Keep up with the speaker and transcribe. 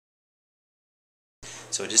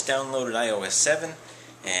So I just downloaded iOS 7,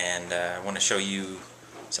 and I want to show you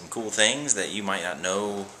some cool things that you might not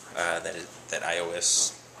know that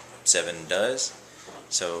iOS 7 does.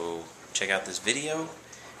 So check out this video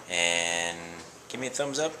and give me a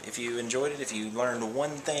thumbs up if you enjoyed it. If you learned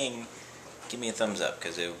one thing, give me a thumbs up,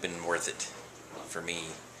 because it would have been worth it for me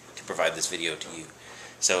to provide this video to you.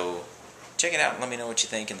 So check it out and let me know what you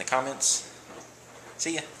think in the comments.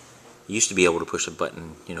 See ya. You used to be able to push a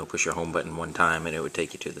button, push your home button one time and it would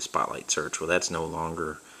take you to the Spotlight search. Well, that's no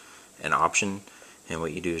longer an option, and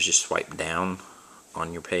what you do is just swipe down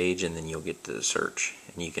on your page and then you'll get to the search,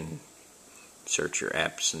 and you can search your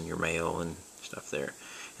apps and your mail and stuff there,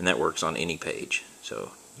 and that works on any page,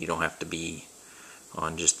 so you don't have to be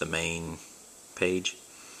on just the main page.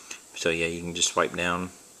 So yeah, you can just swipe down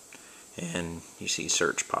and you see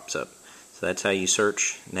search pops up. So that's how you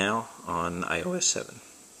search now on iOS 7.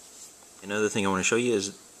 Another thing I want to show you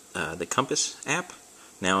is the Compass app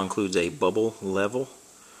now includes a bubble level,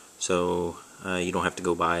 so you don't have to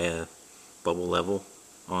go buy a bubble level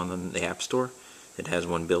on the App Store. It has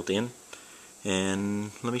one built in,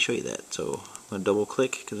 and let me show you that. So I'm going to double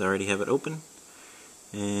click because I already have it open,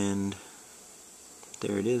 and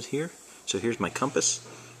there it is here. So here's my compass.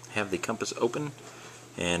 I have the compass open,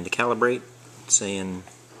 and to calibrate, it's saying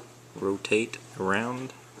rotate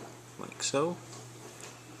around like so.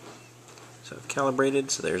 So I've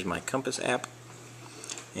calibrated, so there's my compass app,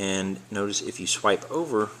 and notice if you swipe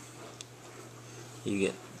over you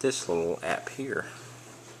get this little app here.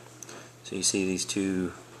 So you see these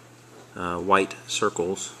two white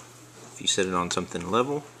circles. If you set it on something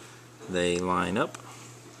level, they line up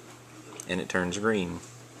and it turns green.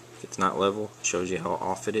 If it's not level, it shows you how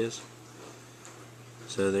off it is.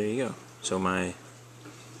 So there you go. So my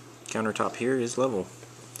countertop here is level.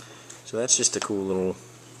 So that's just a cool little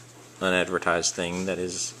unadvertised thing that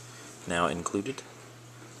is now included.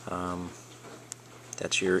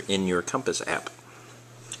 That's in your Compass app.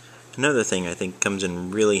 Another thing I think comes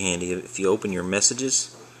in really handy if you open your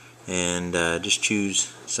messages and just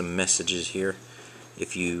choose some messages here.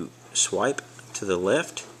 If you swipe to the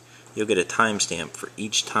left, you'll get a timestamp for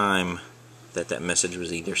each time that message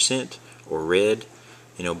was either sent or read.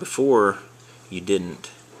 Before you didn't.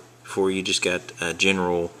 Before you just got a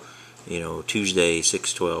general, Tuesday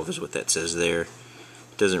 6/12 is what that says there.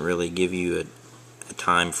 It doesn't really give you a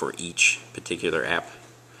time for each particular app.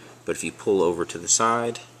 But if you pull over to the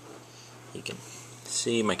side, you can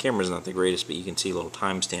see, my camera's not the greatest, but you can see little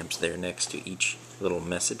timestamps there next to each little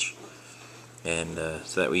message. And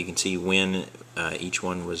so that way you can see when each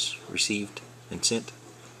one was received and sent.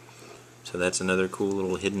 So that's another cool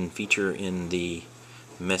little hidden feature in the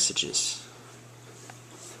messages.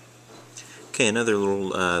 Okay, another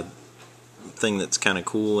little thing that's kind of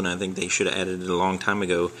cool, and I think they should have added it a long time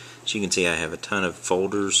ago. So you can see I have a ton of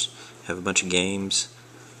folders, have a bunch of games.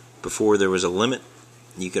 Before there was a limit,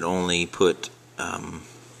 you could only put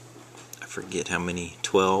I forget how many,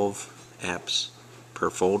 12 apps per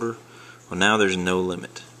folder. Well, now there's no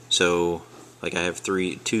limit. So like I have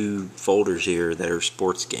two folders here that are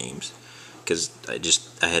sports games, because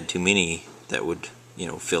I had too many that would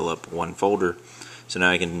fill up one folder. So now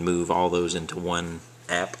I can move all those into one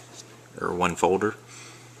app or one folder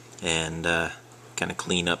and kind of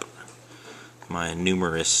clean up my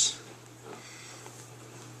numerous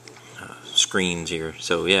screens here.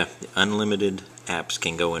 So yeah, unlimited apps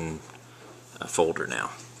can go in a folder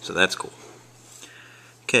now. So that's cool.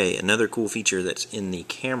 Okay, another cool feature that's in the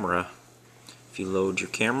camera. If you load your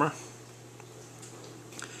camera,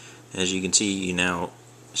 as you can see, you now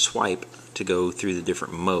swipe to go through the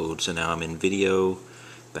different modes. So now I'm in video,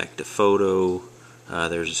 back to photo.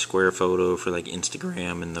 There's a square photo for like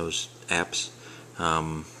Instagram and those apps.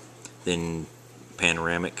 Then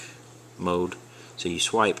panoramic mode. So you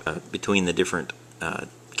swipe between the different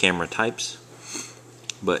camera types.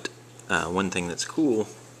 But one thing that's cool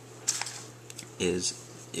is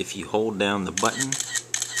if you hold down the button,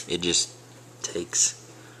 it just takes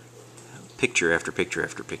picture after picture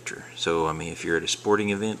after picture. So I mean, if you're at a sporting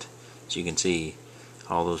event, so you can see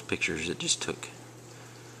all those pictures it just took.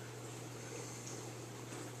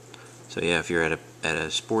 So yeah, if you're at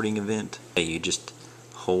a sporting event, you just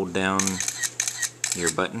hold down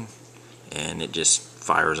your button and it just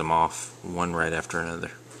fires them off one right after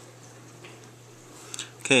another.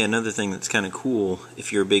 Okay, another thing that's kind of cool,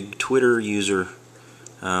 if you're a big Twitter user,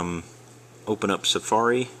 open up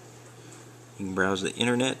Safari, you can browse the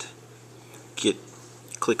internet,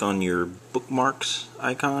 click on your bookmarks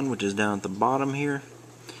icon, which is down at the bottom here,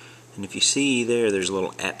 and if you see there's a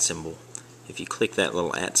little @ symbol. If you click that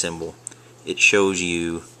little @ symbol, it shows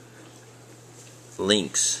you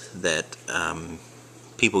links that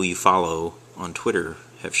people you follow on Twitter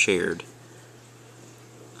have shared.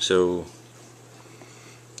 So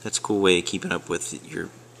that's a cool way of keeping up with your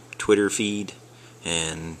Twitter feed,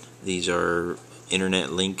 and these are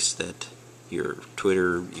internet links that your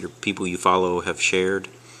people you follow have shared,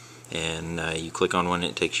 and you click on one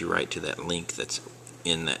and it takes you right to that link that's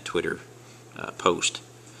in that Twitter post.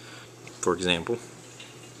 For example,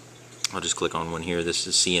 I'll just click on one here. This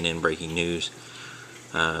is CNN breaking news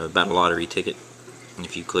about a lottery ticket, and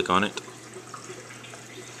if you click on it,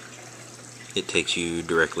 it takes you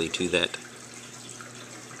directly to that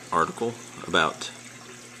article about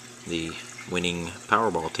the winning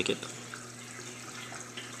Powerball ticket.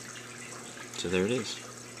 So there it is.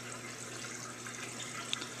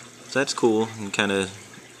 So that's cool and kind of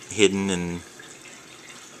hidden and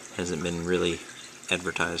hasn't been really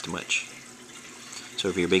advertised much. So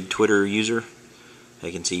if you're a big Twitter user,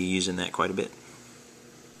 I can see you using that quite a bit.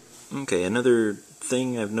 Okay, another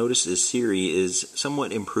thing I've noticed is Siri is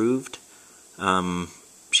somewhat improved.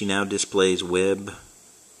 She now displays web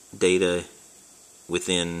data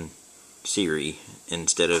within Siri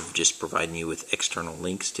instead of just providing you with external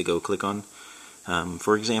links to go click on.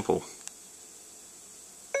 For example,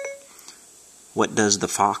 what does the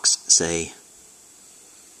fox say?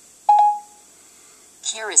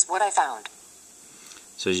 Here is what I found.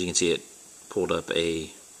 So as you can see, it pulled up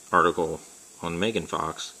a article on Megan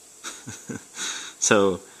Fox.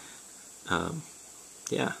 So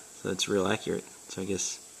yeah, so that's real accurate. So I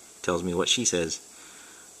guess it tells me what she says.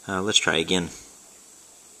 Let's try again.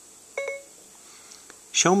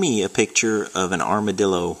 Show me a picture of an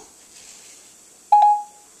armadillo.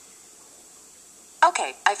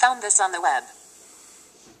 Okay, I found this on the web.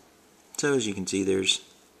 So as you can see, there's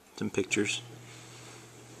some pictures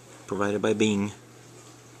provided by Bing.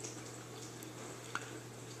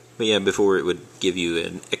 But yeah, before it would give you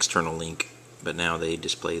an external link, but now they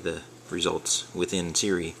display the results within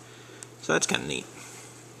Siri. So that's kind of neat.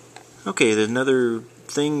 Okay, another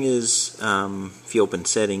thing is if you open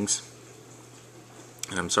settings,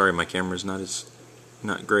 and I'm sorry my camera's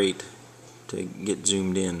not great to get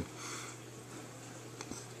zoomed in,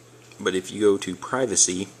 but if you go to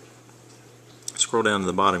privacy, scroll down to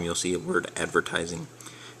the bottom, you'll see a word advertising.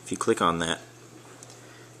 If you click on that,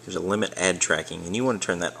 there's a limit ad tracking, and you want to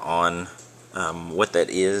turn that on. What that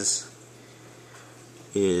is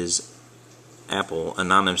Apple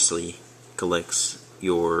anonymously collects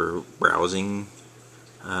your browsing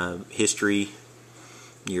history,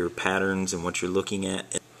 your patterns, and what you're looking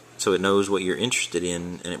at. So it knows what you're interested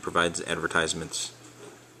in, and it provides advertisements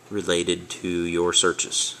related to your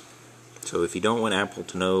searches. So if you don't want Apple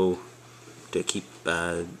to know, to keep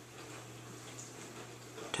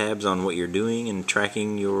tabs on what you're doing and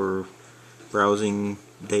tracking your browsing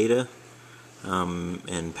data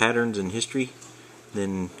and patterns and history,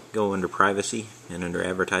 then go under privacy and under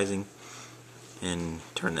advertising and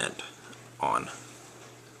turn that on.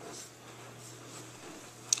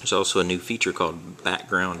 There's also a new feature called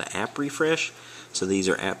background app refresh. So these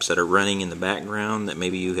are apps that are running in the background that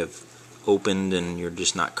maybe you have opened and you're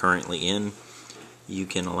just not currently in. You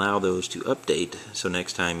can allow those to update, so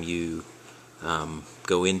next time you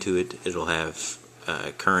go into it, it'll have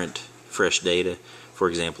current fresh data. For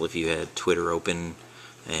example, if you had Twitter open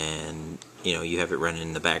and you have it running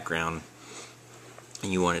in the background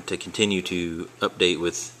and you want it to continue to update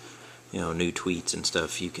with new tweets and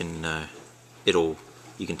stuff, you can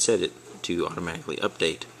set it to automatically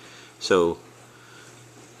update. So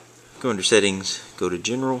go under settings, go to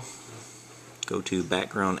general, go to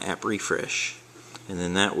background app refresh, and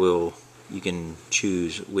then you can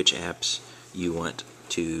choose which apps you want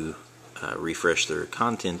to refresh their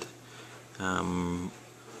content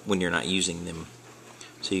when you're not using them.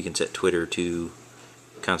 So you can set Twitter to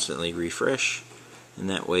constantly refresh, and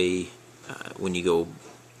that way when you go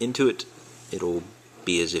into it, it'll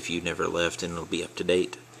be as if you never left and it'll be up to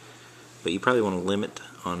date. But you probably want to limit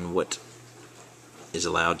on what is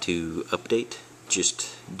allowed to update,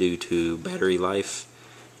 just due to battery life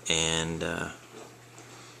and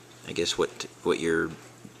I guess what your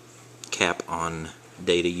cap on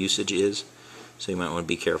data usage is. So you might want to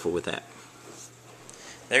be careful with that.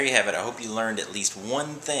 There you have it. I hope you learned at least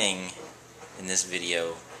one thing in this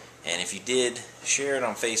video, and if you did, share it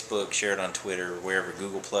on Facebook, share it on Twitter, wherever,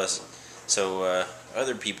 Google+, so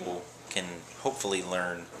other people can hopefully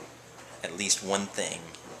learn at least one thing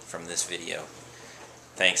from this video.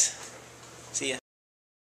 Thanks. See ya.